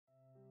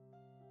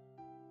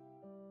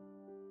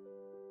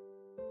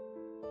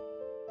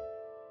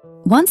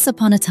Once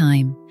upon a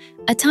time,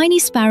 a tiny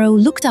sparrow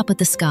looked up at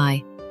the sky.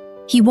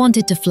 He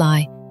wanted to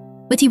fly,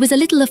 but he was a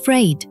little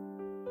afraid.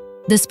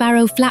 The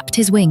sparrow flapped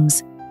his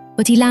wings,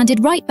 but he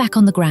landed right back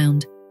on the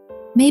ground.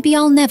 "Maybe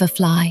I'll never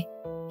fly,"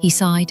 he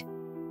sighed.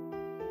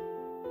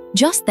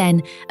 Just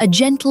then, a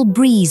gentle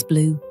breeze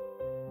blew.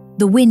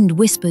 The wind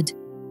whispered,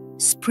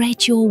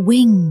 "Spread your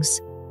wings.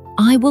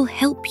 I will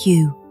help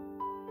you."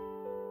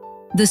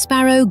 The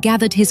sparrow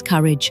gathered his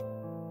courage.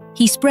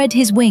 He spread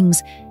his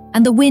wings,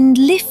 and the wind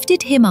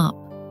lifted him up.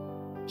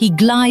 He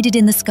glided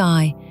in the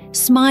sky,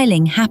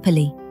 smiling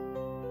happily.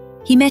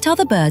 He met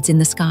other birds in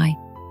the sky.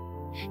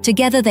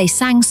 Together they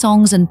sang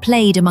songs and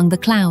played among the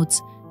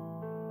clouds.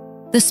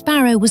 The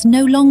sparrow was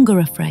no longer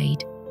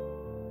afraid.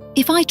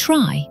 "If I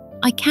try,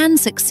 I can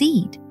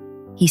succeed,"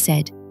 he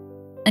said,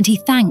 and he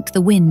thanked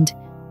the wind.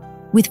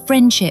 "With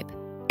friendship,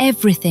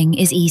 everything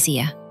is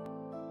easier."